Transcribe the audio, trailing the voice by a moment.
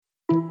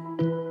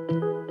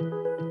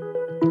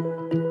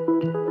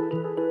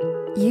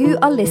You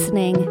are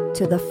listening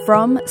to the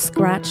From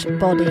Scratch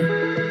Body.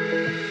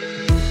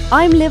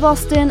 I'm Liv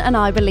Austin, and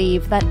I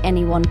believe that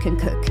anyone can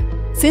cook.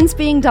 Since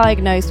being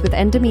diagnosed with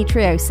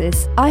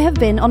endometriosis, I have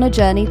been on a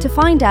journey to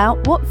find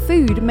out what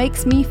food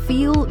makes me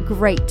feel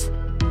great.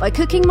 By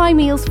cooking my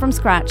meals from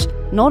scratch,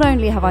 not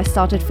only have I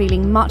started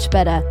feeling much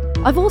better,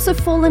 I've also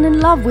fallen in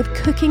love with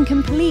cooking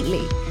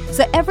completely.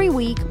 So every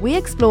week, we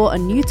explore a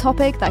new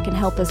topic that can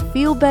help us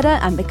feel better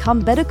and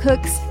become better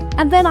cooks,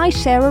 and then I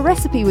share a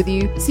recipe with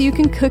you so you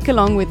can cook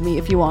along with me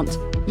if you want.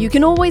 You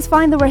can always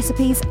find the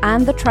recipes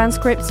and the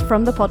transcripts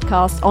from the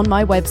podcast on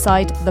my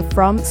website,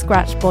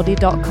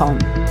 thefromscratchbody.com.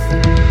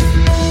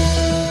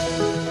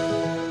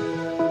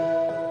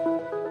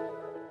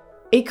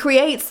 It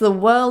creates the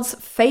world's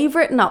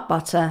favorite nut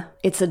butter.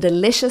 It's a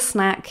delicious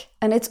snack,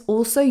 and it's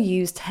also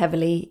used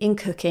heavily in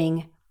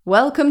cooking.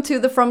 Welcome to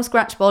the From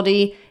Scratch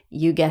Body.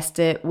 You guessed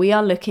it, we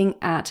are looking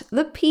at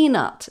the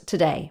peanut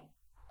today.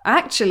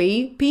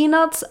 Actually,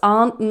 peanuts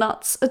aren't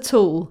nuts at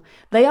all.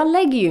 They are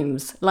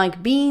legumes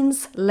like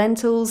beans,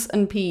 lentils,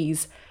 and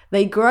peas.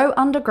 They grow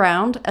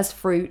underground as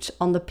fruit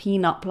on the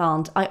peanut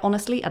plant. I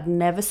honestly had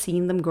never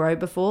seen them grow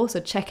before, so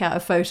check out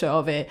a photo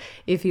of it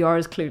if you are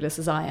as clueless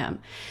as I am.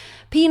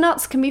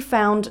 Peanuts can be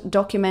found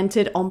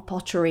documented on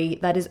pottery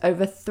that is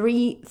over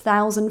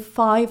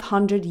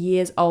 3,500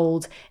 years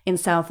old in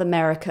South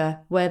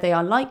America, where they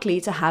are likely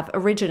to have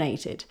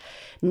originated.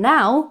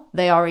 Now,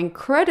 they are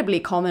incredibly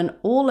common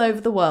all over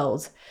the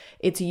world.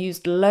 It's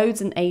used loads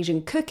in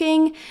Asian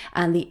cooking,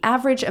 and the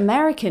average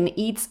American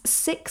eats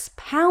 6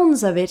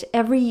 pounds of it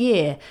every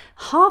year,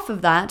 half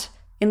of that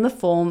in the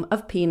form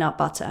of peanut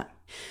butter.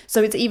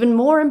 So it's even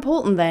more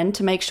important then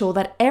to make sure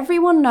that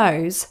everyone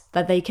knows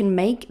that they can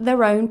make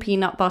their own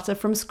peanut butter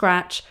from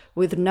scratch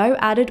with no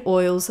added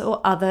oils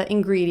or other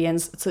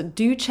ingredients. So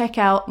do check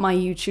out my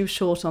YouTube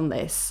short on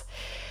this.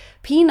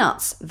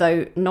 Peanuts,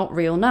 though not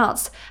real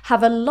nuts,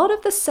 have a lot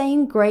of the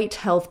same great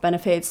health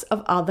benefits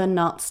of other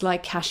nuts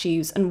like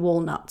cashews and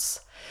walnuts.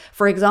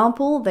 For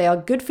example, they are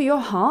good for your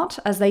heart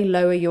as they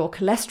lower your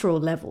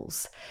cholesterol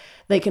levels.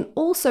 They can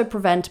also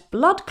prevent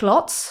blood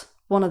clots,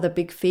 one of the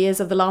big fears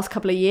of the last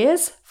couple of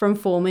years, from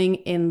forming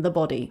in the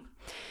body.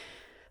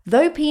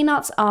 Though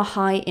peanuts are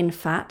high in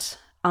fat,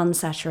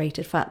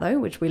 unsaturated fat though,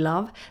 which we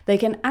love, they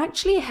can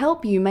actually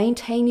help you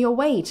maintain your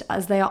weight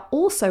as they are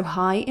also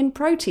high in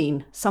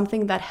protein,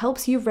 something that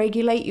helps you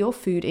regulate your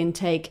food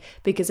intake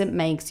because it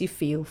makes you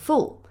feel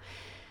full.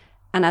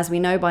 And as we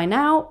know by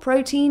now,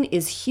 protein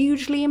is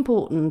hugely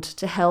important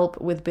to help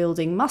with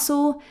building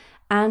muscle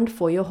and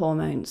for your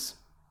hormones.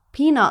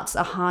 Peanuts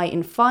are high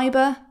in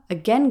fiber,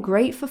 again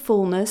great for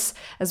fullness,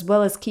 as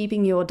well as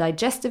keeping your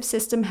digestive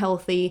system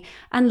healthy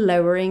and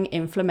lowering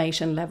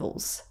inflammation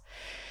levels.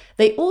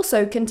 They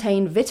also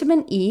contain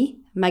vitamin E,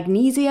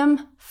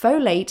 magnesium,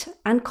 folate,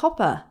 and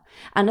copper.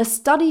 And a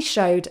study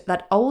showed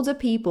that older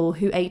people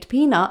who ate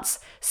peanuts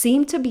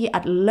seemed to be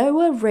at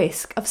lower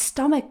risk of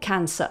stomach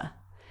cancer.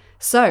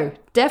 So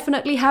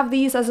definitely have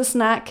these as a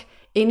snack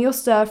in your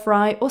stir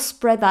fry or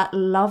spread that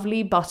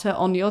lovely butter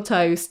on your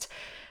toast.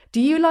 Do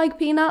you like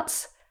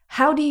peanuts?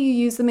 How do you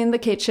use them in the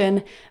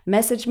kitchen?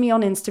 Message me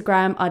on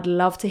Instagram. I'd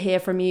love to hear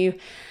from you.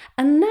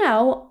 And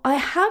now, I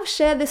have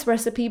shared this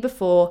recipe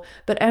before,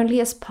 but only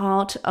as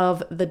part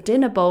of the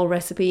dinner bowl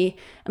recipe,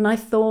 and I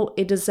thought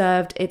it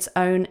deserved its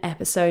own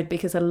episode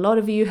because a lot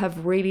of you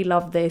have really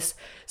loved this.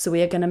 So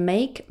we are going to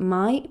make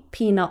my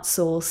peanut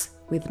sauce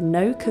with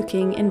no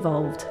cooking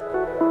involved.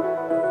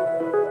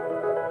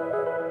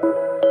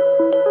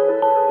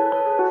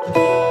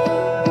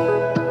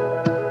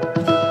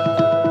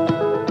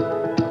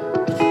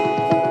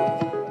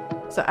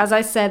 So as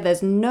I said,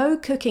 there's no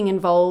cooking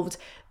involved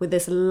with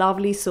this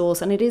lovely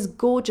sauce, and it is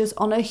gorgeous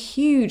on a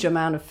huge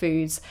amount of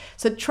foods.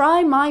 So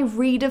try my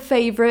reader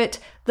favorite,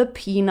 the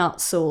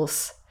peanut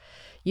sauce.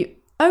 You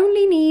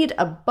only need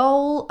a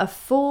bowl, a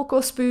fork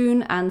or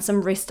spoon, and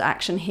some wrist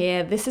action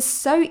here. This is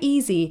so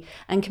easy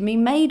and can be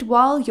made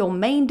while your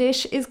main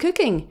dish is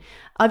cooking.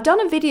 I've done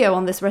a video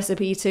on this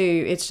recipe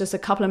too. It's just a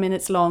couple of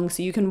minutes long,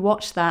 so you can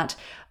watch that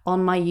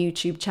on my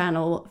YouTube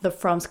channel, The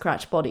From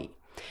Scratch Body.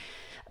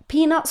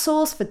 Peanut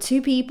sauce for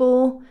 2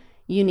 people.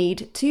 You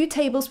need 2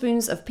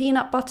 tablespoons of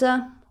peanut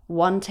butter,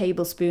 1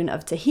 tablespoon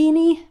of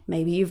tahini,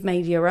 maybe you've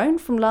made your own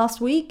from last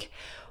week,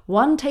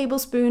 1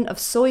 tablespoon of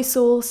soy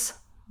sauce,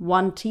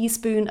 1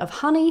 teaspoon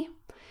of honey.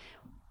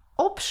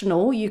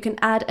 Optional, you can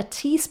add a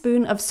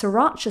teaspoon of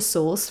sriracha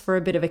sauce for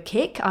a bit of a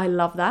kick. I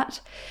love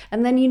that.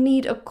 And then you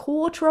need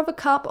 1/4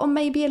 cup or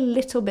maybe a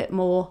little bit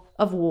more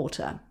of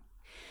water.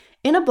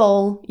 In a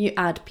bowl, you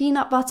add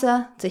peanut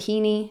butter,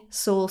 tahini,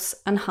 sauce,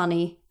 and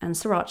honey, and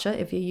sriracha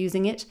if you're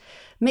using it.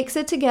 Mix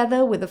it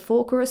together with a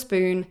fork or a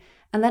spoon,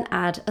 and then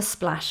add a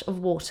splash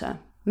of water.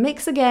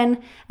 Mix again,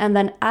 and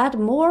then add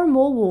more and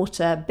more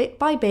water bit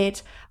by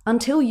bit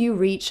until you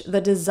reach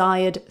the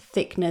desired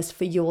thickness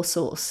for your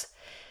sauce.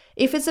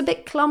 If it's a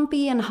bit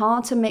clumpy and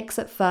hard to mix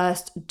at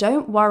first,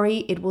 don't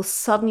worry, it will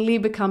suddenly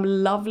become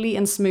lovely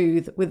and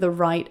smooth with the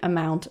right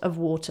amount of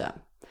water.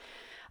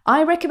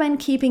 I recommend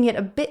keeping it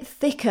a bit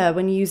thicker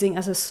when using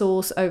as a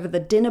sauce over the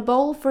dinner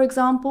bowl, for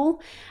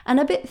example, and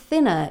a bit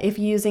thinner if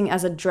using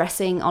as a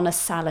dressing on a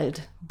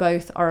salad.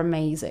 Both are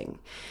amazing.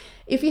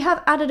 If you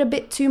have added a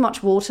bit too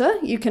much water,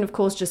 you can of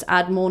course just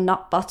add more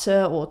nut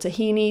butter or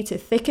tahini to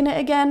thicken it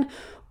again,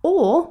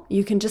 or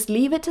you can just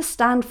leave it to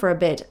stand for a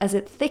bit as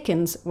it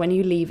thickens when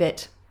you leave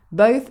it.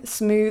 Both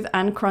smooth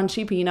and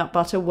crunchy peanut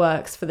butter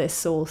works for this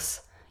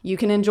sauce. You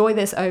can enjoy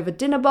this over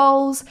dinner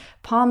bowls,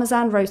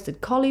 Parmesan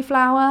roasted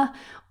cauliflower,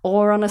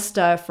 or on a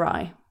stir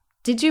fry.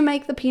 Did you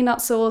make the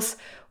peanut sauce?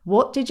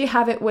 What did you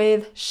have it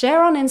with?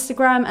 Share on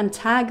Instagram and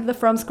tag the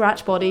From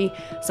Scratch Body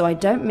so I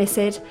don't miss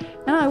it,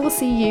 and I will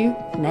see you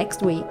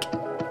next week.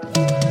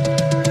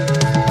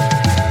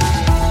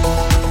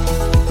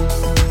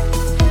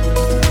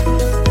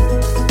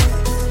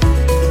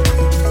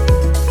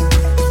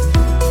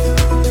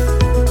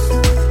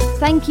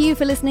 Thank you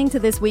for listening to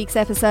this week's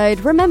episode.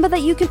 Remember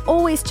that you can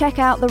always check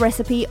out the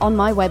recipe on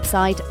my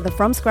website,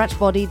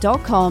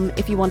 thefromscratchbody.com,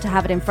 if you want to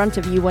have it in front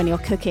of you when you're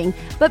cooking,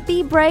 but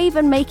be brave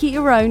and make it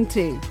your own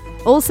too.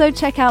 Also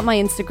check out my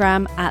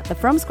Instagram at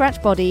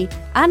thefromscratchbody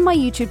and my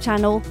YouTube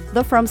channel,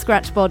 The From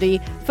Scratch Body,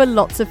 for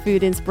lots of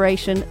food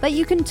inspiration that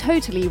you can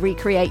totally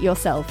recreate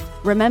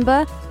yourself.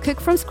 Remember, cook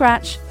from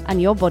scratch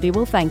and your body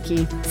will thank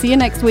you. See you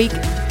next week.